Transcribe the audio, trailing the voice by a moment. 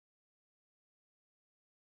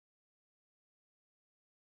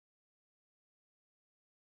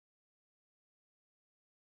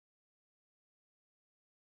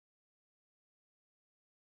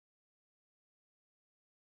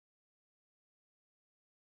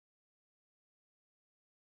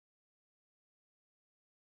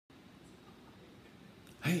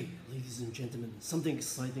Hey, ladies and gentlemen, something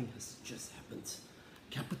exciting has just happened.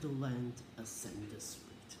 Capitaland Ascendas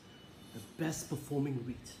Reit, the best performing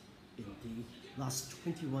REIT in the last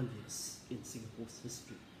 21 years in Singapore's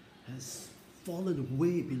history, has fallen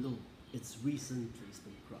way below its recent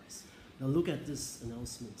placement price. Now look at this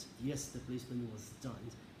announcement. Yes, the placement was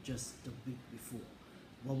done just the week before.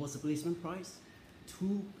 What was the placement price?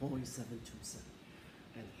 2.727.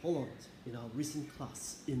 And hold on, in our recent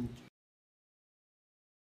class in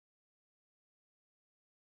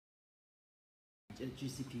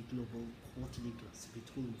GCP Global Quarterly class, we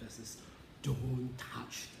told investors, don't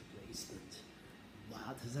touch the placement.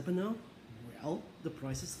 What has happened now? Well, the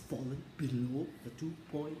price has fallen below the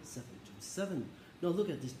 2.727. Now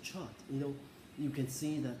look at this chart. You can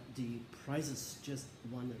see that the prices just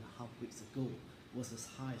 1.5 weeks ago was as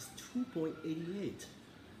high as 2.88.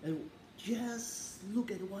 And just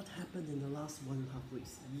look at what happened in the last 1.5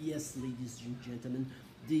 weeks. Yes, ladies and gentlemen,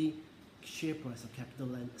 the share price of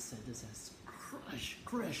Capitaland Ascendas has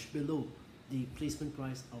crashed below the placement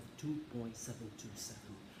price of 2.727,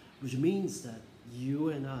 which means that you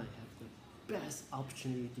and I have the best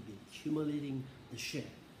opportunity to be accumulating the share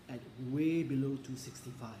at way below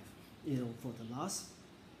 265, for the last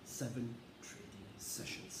 7 trading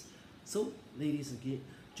sessions. So, ladies and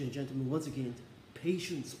gentlemen, once again,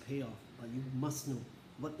 patience pay off, but you must know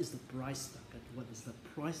what is the price target, what is the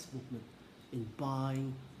price movement in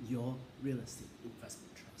buying your real estate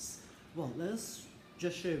investment trust. Well, let's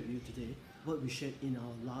just share with you today what we shared in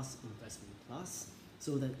our last investment class,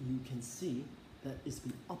 so that you can see that it's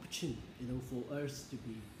been opportune, for us to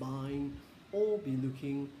be buying or be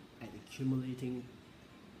looking at accumulating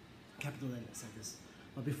Capitaland Ascendas.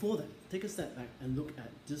 But before that, take a step back and look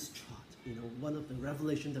at this chart. One of the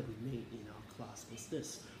revelations that we made in our class was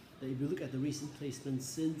this: that if you look at the recent placement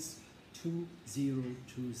since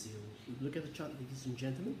 2020, if you look at the chart, ladies and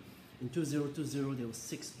gentlemen, in 2020 there were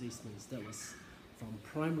 6 placements. That was from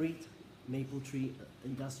Prime REIT, Mapletree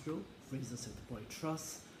Industrial, Fraser Centrepoint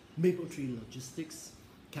Trust, Mapletree Logistics,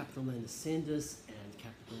 Capitaland Ascendas, and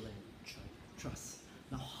Capitaland China Trust.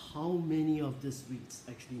 Now, how many of these REITs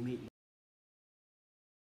actually made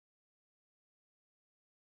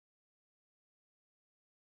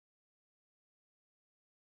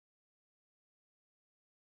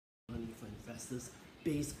money for investors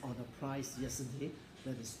based on the price yesterday?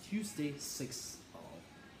 That is Tuesday, 6th of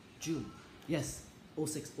June. Yes,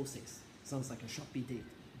 0606. Sounds like a Shopee date.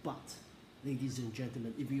 But, ladies and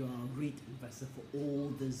gentlemen, if you are a REIT investor for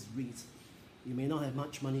all these REITs, you may not have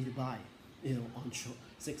much money to buy, on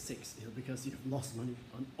 66, because you've lost money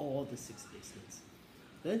on all the 6 placements.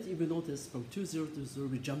 Then, if you notice, from 2020,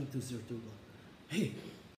 we jumped to 2021. Hey,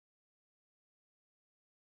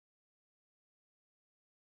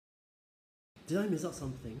 did I miss out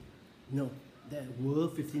something? No, there were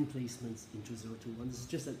 15 placements in 2021. It's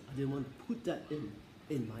just that I didn't want to put that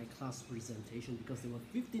in my class presentation because there were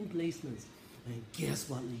 15 placements. And guess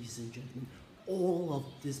what, ladies and gentlemen? All of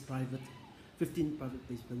these 15 private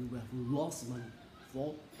placements will have lost money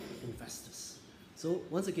for investors. So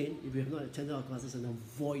once again, if you have not attended our classes and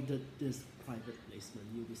avoided this private placement,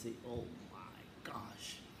 you'll be saying, oh my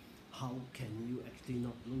gosh, how can you actually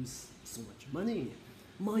not lose so much money?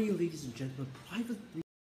 Mind you, ladies and gentlemen, private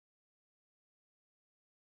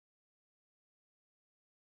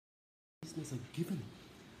placements are given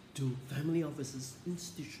to family offices,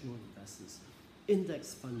 institutional investors,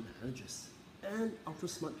 index fund managers, and ultra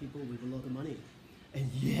smart people with a lot of money.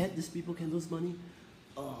 And yet these people can lose money?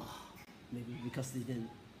 Maybe because they didn't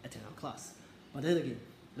attend our class. But then again,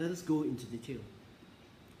 let us go into detail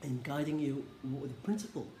in guiding you with the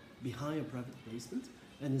principle behind a private placement,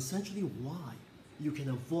 and essentially why you can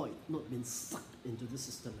avoid not being sucked into the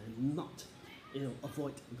system and not,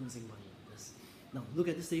 avoid losing money on this. Now look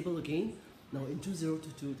at this table again. Now in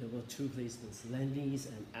 2022 there were 2 placements, Landlease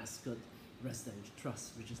and Ascot Residential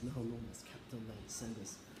Trust, which is now known as Capitaland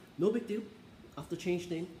Ascendas. No big deal. After change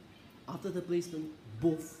name, after the placement,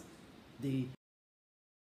 both the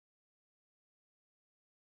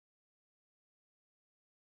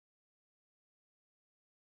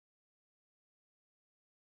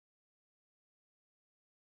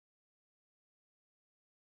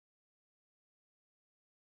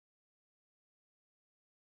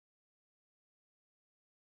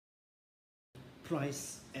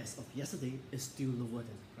price as of yesterday is still lower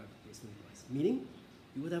than the private placement price, meaning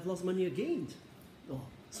you would have lost money again.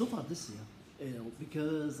 So far this year,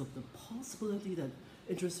 because of the possibility that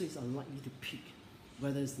interest rates are likely to peak,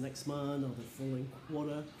 whether it's next month or the following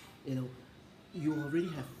quarter, you already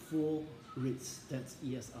have 4 REITs, that's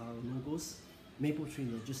ESR logos,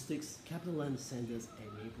 Mapletree Logistics, Capitaland Ascendas, and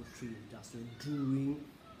Mapletree Industrial doing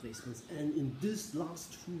placements. And in this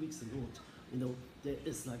last 2 weeks alone, there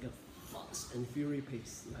is like a fast and fury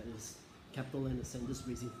pace. That is Capitaland Ascendas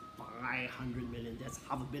raising 500 million. That's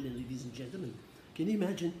 $500 million, ladies and gentlemen. Can you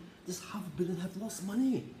imagine? This $500 million have lost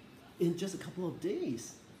money in just a couple of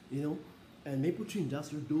days, And Mapletree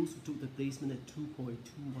Industrial, those who took the placement at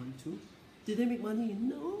 2.212, did they make money?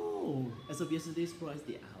 No. As of yesterday's price,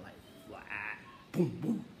 they are like flat, boom,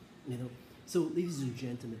 boom. So ladies and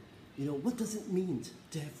gentlemen, what does it mean,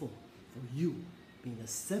 therefore, for you being a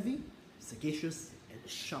savvy, sagacious, and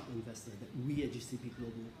sharp investor that we at GCP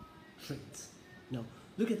Global trades? Now,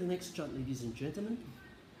 look at the next chart, ladies and gentlemen.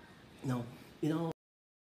 Now, in our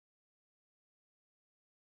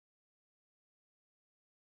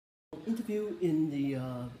interview in the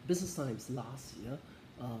Business Times last year,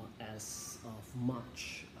 as of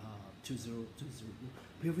March 2020,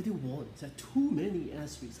 we already warned that too many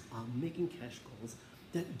S-REITs are making cash calls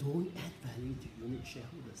that don't add value to unit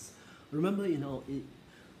shareholders. Remember, in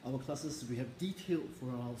our classes, we have detailed for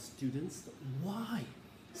our students why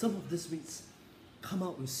some of these REITs come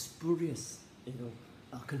out with spurious,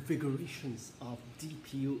 configurations of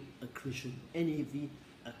DPU accretion, NAV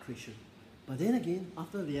accretion. But then again,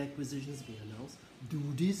 after the acquisitions being announced, do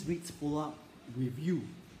these REITs follow up with you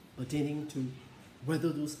pertaining to whether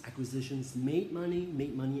those acquisitions made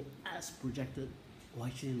money as projected, or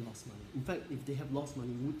actually lost money? In fact, if they have lost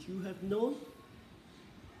money, would you have known?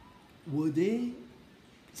 Were they,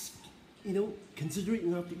 considerate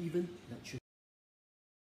enough to even let you?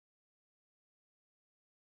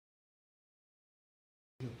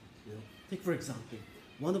 Take for example,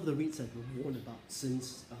 one of the REITs that we warned about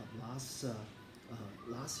since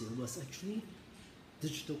last year was actually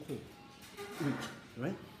Digital Core REIT,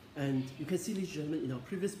 right? And you can see, ladies and gentlemen, in our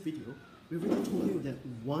previous video, we already told you that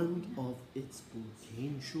one of its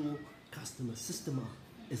potential customers, Systema,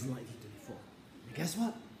 is likely to default. And guess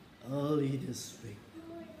what? Early this week,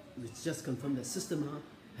 it's just confirmed that Systema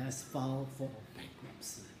has filed for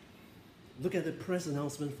bankruptcy. Look at the press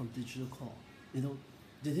announcement from Digital Core.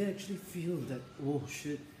 Did they actually feel that, oh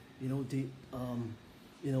shit, that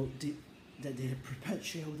they have prepared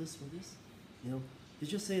shareholders for this? They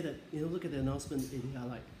just say that, look at the announcement, they are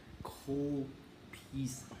like cold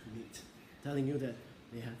piece of meat, telling you that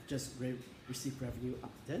they have just received revenue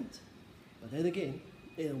up to date. But then again,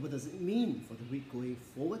 what does it mean for the REIT going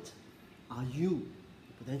forward? Are you,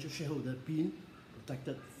 the potential shareholder, being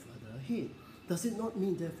protected further ahead? Does it not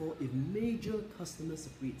mean, therefore, if major customers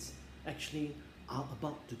of REITs actually are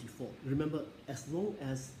about to default? Remember, as long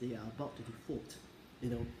as they are about to default,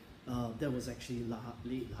 that was actually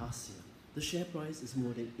late last year. The share price is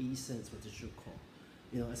more than 80 cents for Digital Core.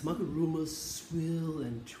 As market rumors swill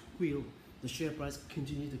and twill, the share price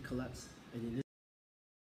continued to collapse, and in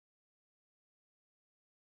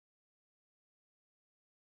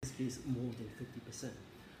this case, more than 50%.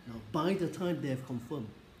 Now, by the time they have confirmed,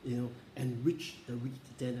 and which the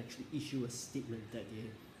REIT then actually issue a statement that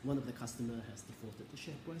one of the customer has defaulted, the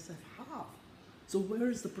share price have halved. So where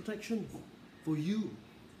is the protection for you,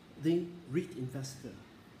 the REIT investor?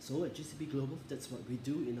 So at GCP Global, that's what we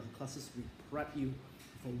do in our classes. We prep you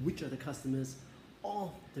for which are the customers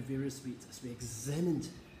of the various REITs as we examined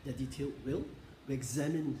the detailed will, we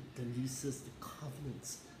examined the leases, the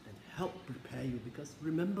covenants, and help prepare you. Because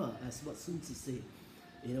remember, as what Sun Tzu said,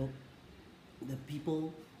 the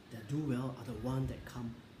people that do well are the ones that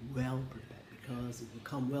come well prepared. Because if you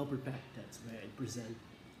come well prepared, that's where it presents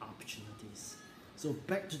opportunities. So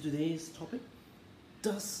back to today's topic.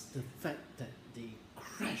 Does the fact that the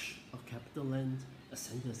crash of Capitaland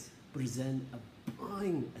Ascendas present a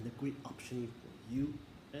buying and a great opportunity for you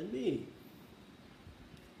and me?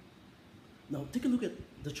 Now take a look at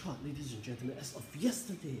the chart, ladies and gentlemen. As of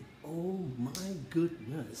yesterday, oh my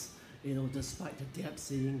goodness, despite the debt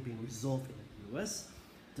ceiling being resolved in the US,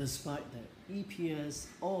 despite the EPS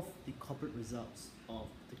of the corporate results of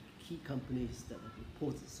the key companies that have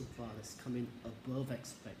reported so far has come in above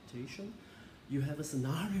expectation, you have a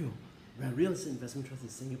scenario where real estate investment trusts in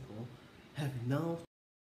Singapore have now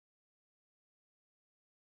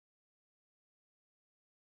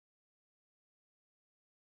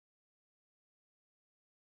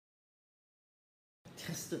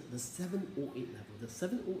tested the 708 level. The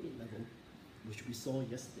 708 level, which we saw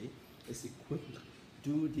yesterday, is equivalent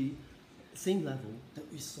to the same level that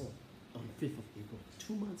we saw on 5th of April,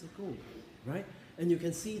 2 months ago, right? And you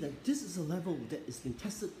can see that this is a level that is being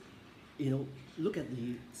tested. Look at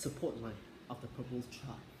the support line of the purple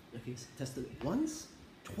chart. Okay, it's tested once,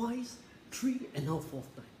 twice, 3, and now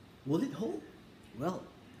 4th time. Will it hold? Well,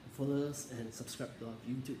 follow us and subscribe to our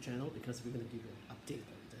YouTube channel because we're going to give you an update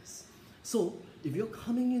on this. So if you're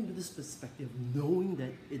coming in with this perspective, knowing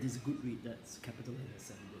that it is a good REIT, that's Capitaland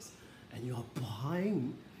Ascendas, and you're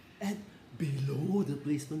buying at below the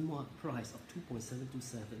placement mark price of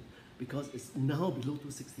 2.727 because it's now below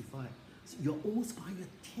 265. So you're almost buying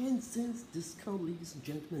a 10 cents discount, ladies and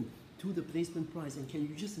gentlemen, to the placement price. And can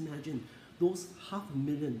you just imagine those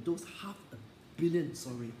 $500,000, those $500 million,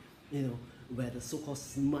 you know, where the so-called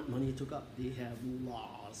smart money took up, they have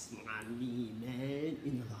lost money, man,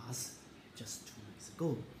 in the last just 2 weeks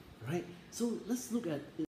ago, right? So let's look at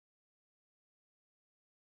it.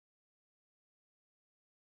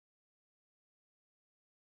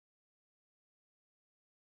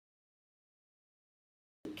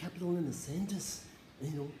 Capitaland Ascendas,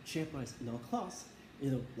 share price in our class.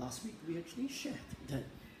 Last week we actually shared that,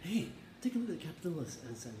 hey, take a look at Capitaland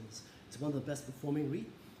Ascendas. It's one of the best performing REIT.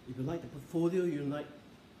 If you like the portfolio, you like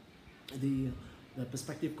the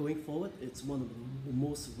perspective going forward, it's one of the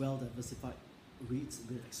most well-diversified REITs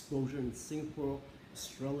with exposure in Singapore,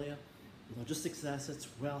 Australia, logistics assets,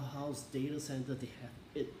 warehouse, data center. They have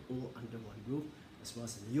it all under one roof, as well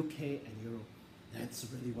as in the UK and Europe. That's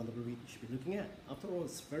really one of the REITs you should be looking at. After all,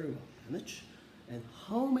 it's very well managed. And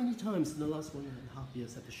how many times in the last 1.5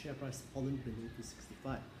 years have the share price fallen below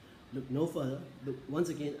 265? Look no further. Look once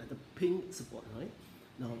again at the pink support line.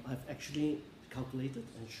 Now, I've actually calculated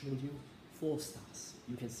and shown you 4 stars.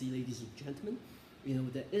 You can see, ladies and gentlemen,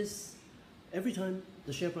 there is, every time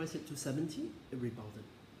the share price hit 270, it rebounded.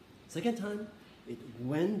 Second time, it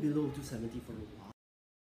went below 270 for a while.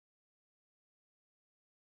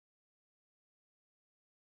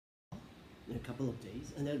 In a couple of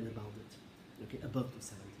days, and then rebounded, above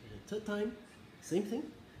 270. And the third time, same thing.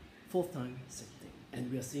 Fourth time, same thing.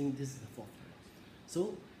 And we are seeing this is the 4th time.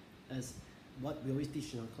 So, as what we always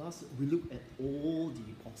teach in our class, we look at all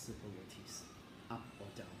the possibilities, up or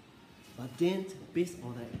down. But then, based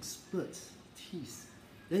on our expertise,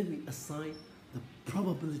 then we assign the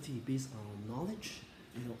probability based on our knowledge,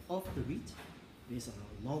 of the REIT, based on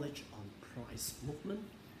our knowledge on price movement,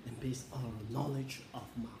 and based on our knowledge of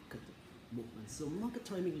market movement. So market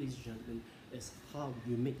timing, ladies and gentlemen, is how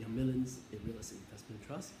you make your millions in real estate investment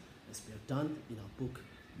trust, as we have done in our book,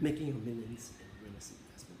 Making Your Millions in Real Estate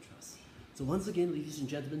Investment Trust. So once again, ladies and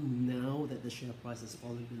gentlemen, now that the share price has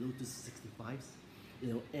fallen below 265,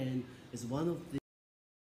 and is one of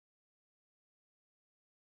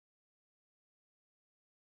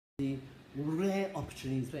the rare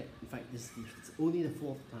opportunities, in fact, this is only the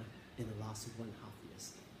 4th time in the last 1.5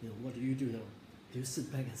 years. What do you do now? Do you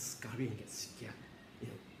sit back and scurry and get scared?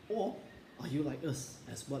 Or are you like us,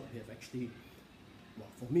 as what we have actually, well,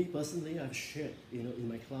 for me personally, I've shared, in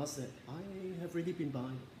my class that I have really been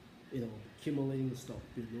buying, accumulating the stock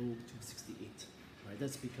below 268, right?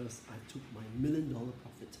 That's because I took my $1 million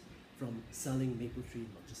profit from selling Maple Tree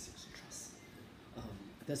Logistics Trust.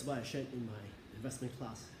 That's why I shared in my investment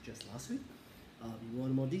class just last week. If you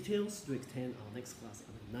want more details, to attend our next class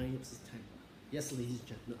on the 9th of September. Yes, ladies and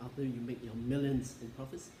gentlemen, after you make your millions in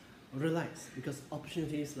profits, relax, because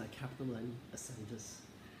opportunities like Capitaland Ascendas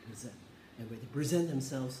present. And when they present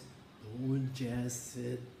themselves, don't just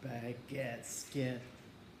sit back, get scared,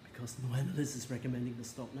 because no analyst is recommending the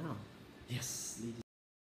stock now. Yes, ladies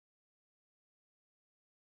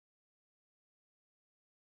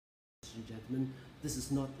and gentlemen, this is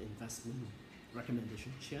not investment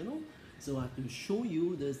recommendation channel, so I have to show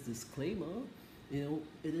you this disclaimer. It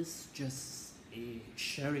is just a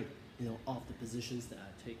sharing, of the positions that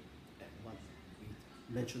I take and what we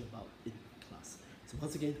mentioned about in class. So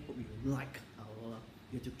once again, hope you like our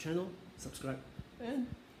YouTube channel, subscribe, and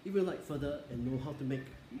if you like further and know how to make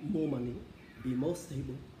more money, be more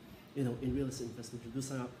stable, in real estate investment, you do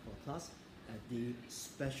sign up for a class at the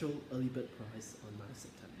special early bird price on 9th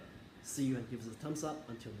September. See you and give us a thumbs up.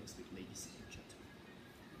 Until next week, ladies and gentlemen.